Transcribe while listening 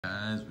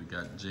Guys, we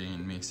got Jay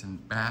and Mason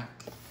back.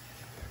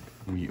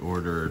 We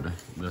ordered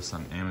this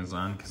on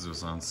Amazon because it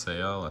was on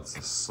sale. It's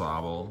the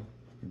Sobble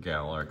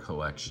Galar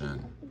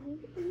collection.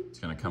 It's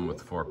gonna come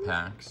with 4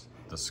 packs.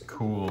 This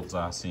cool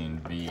Zacian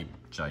V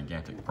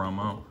gigantic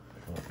promo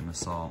and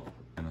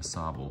a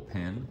Sobble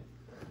pin.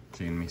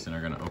 Jay and Mason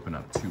are gonna open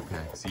up 2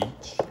 packs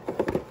each.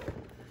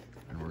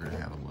 And we're gonna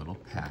have a little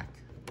pack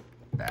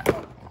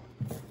battle.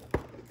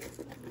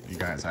 You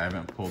guys, I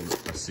haven't pulled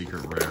a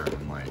secret rare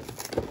in like...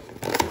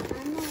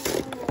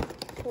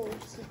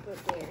 Secret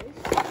rares.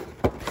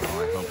 Oh,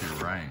 I hope you're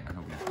right. I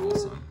hope you pull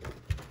some.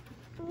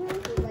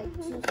 There's like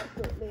 2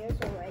 secret rares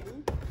already.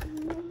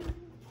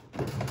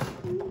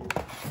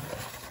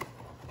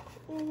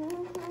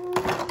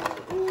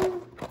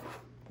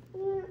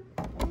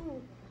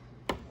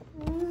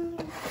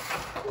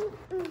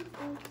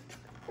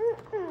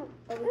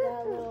 Oh, we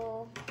got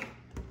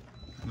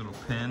a little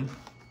pin.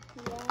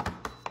 Yeah.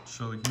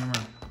 Show the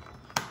camera.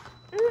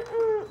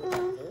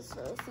 This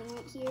little thing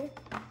right here.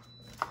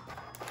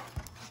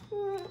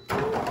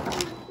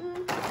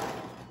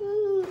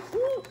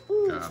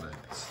 Got it.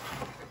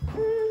 If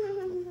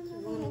you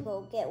want to go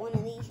get one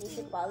of these, you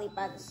should probably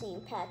buy the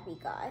same pack we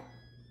got.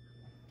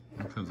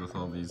 Because with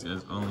all these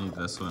guys, only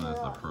this one is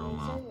the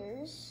promo,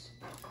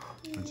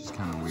 which is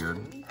kind of weird.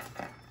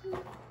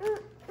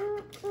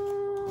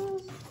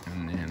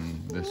 And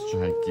then this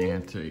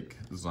gigantic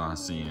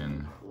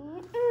Zacian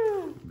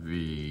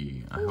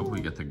V. I hope we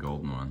get the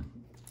golden one.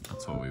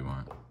 That's what we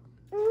want.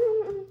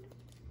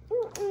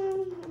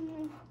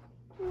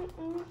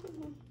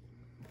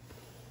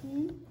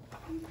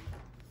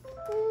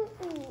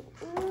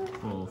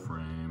 Full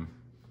frame.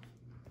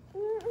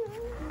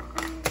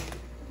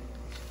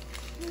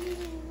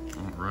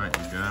 All right,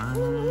 you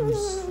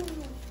guys.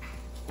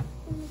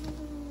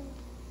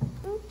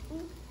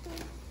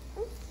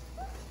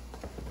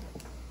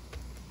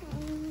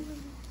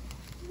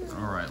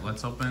 All right,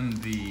 let's open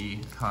the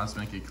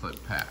Cosmic Eclipse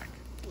pack.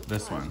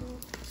 This one.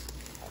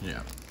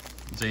 Yeah.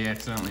 Jay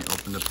accidentally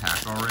opened a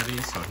pack already,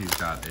 so he's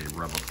got a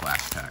Rebel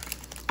Clash pack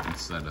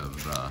instead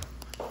of the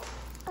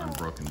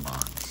Unbroken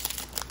Bonds.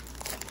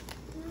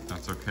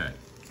 That's okay.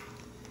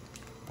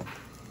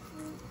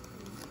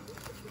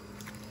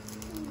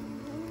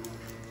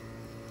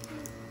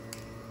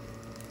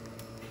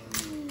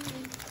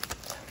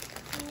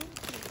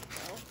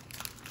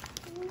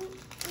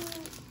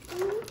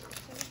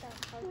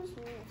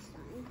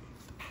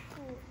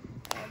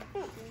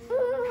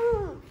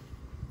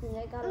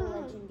 I got a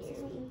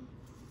legendary.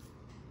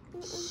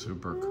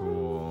 Super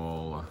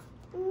cool.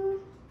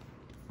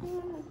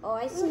 Oh,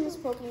 I seen this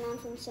Pokemon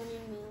from Sun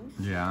and Moon.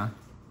 Yeah.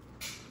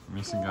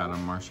 Mason got a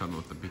Marshall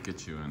with the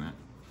Pikachu in it.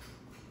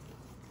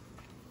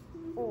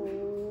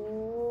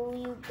 Oh,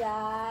 you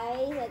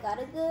guys, I got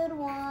a good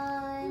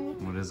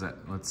one. What is that?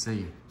 Let's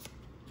see.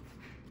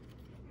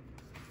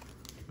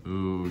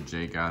 Ooh,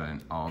 Jay got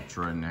an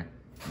Ultra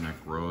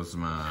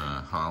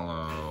Necrozma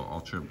Hollow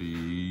Ultra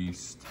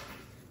Beast.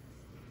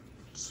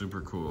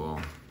 Super cool.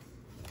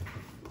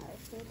 I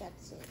think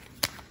that's it.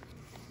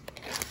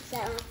 Is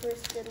that our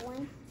first good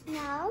one?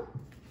 No.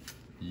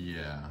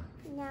 Yeah.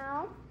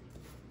 No.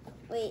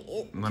 Wait,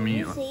 Let did me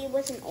you say it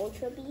was an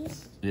Ultra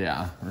Beast?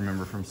 Yeah,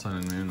 remember from Sun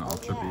and Moon, the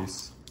Ultra yeah.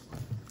 Beast?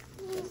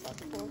 It's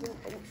like called an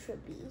Ultra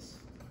Beast.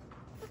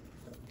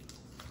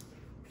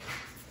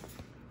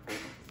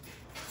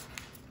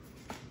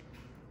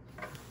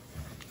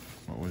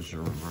 What was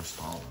your reverse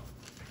hollow?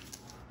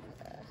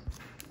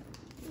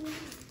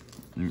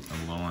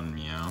 Alone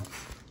Meow.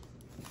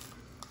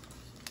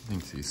 He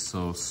thinks he's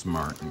so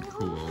smart and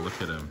cool.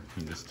 Look at him.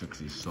 He just thinks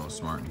he's so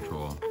smart and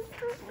cool.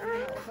 I'm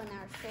gonna open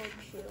our Sword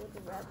Shield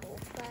Rebel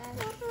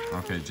Clash.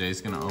 Okay,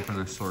 Jay's gonna open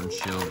a Sword and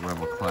Shield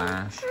Rebel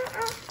Clash.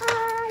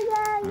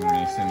 And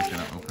Mason's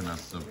gonna open up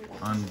the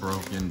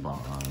Unbroken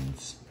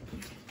Bonds.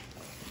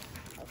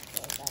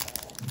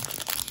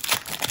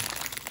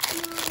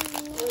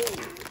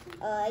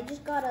 I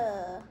just got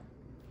a...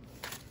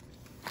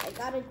 I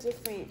got a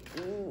different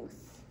move.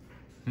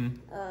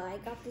 I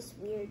got this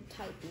weird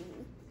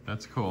typing.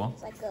 That's cool.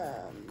 It's like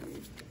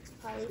it's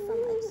probably from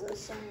like the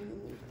Sun and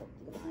Moon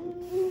Pokemon.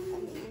 I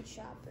mean,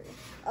 Shopper.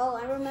 Oh,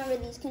 I remember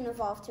these can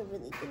evolve to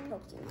really good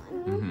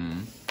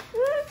Pokemon.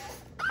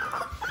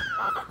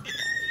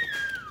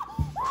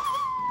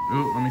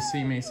 Ooh, let me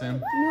see, Mason.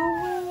 No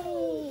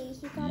way!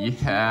 He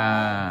got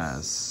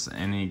Yes,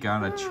 and he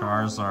got a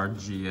Charizard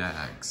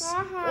GX.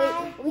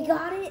 Wait, we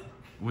got it?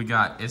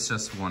 It's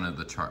just one of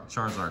the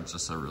Charizard's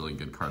just a really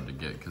good card to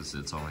get because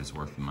it's always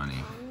worth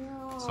money.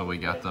 So we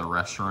got the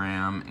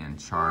Reshiram and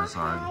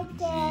Charizard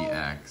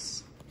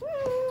GX.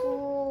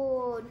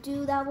 Oh,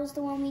 dude, that was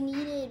the one we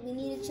needed. We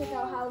need to check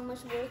out how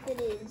much worth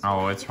it is.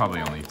 Oh, it's probably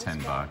only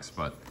 10 bucks,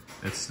 but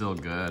it's still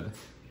good.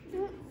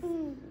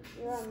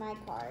 You're on my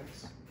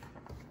cards.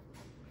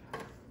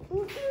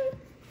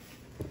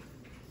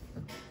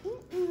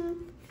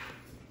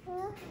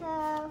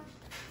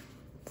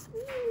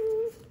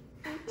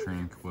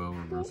 Tranquil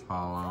Reverse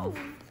Hollow.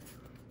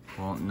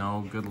 Well,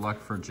 no good luck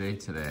for Jay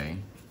today.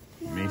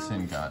 No.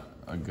 Mason got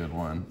a good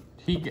one.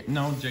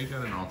 No, Jay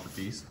got an Ultra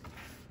Beast.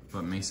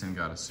 But Mason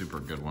got a super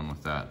good one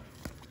with that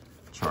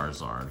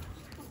Charizard.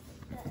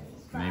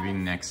 Maybe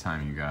next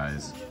time, you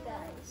guys.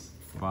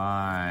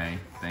 Bye.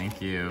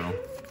 Thank you.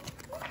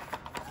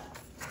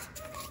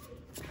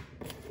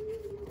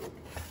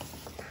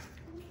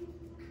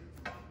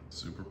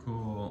 Super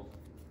cool.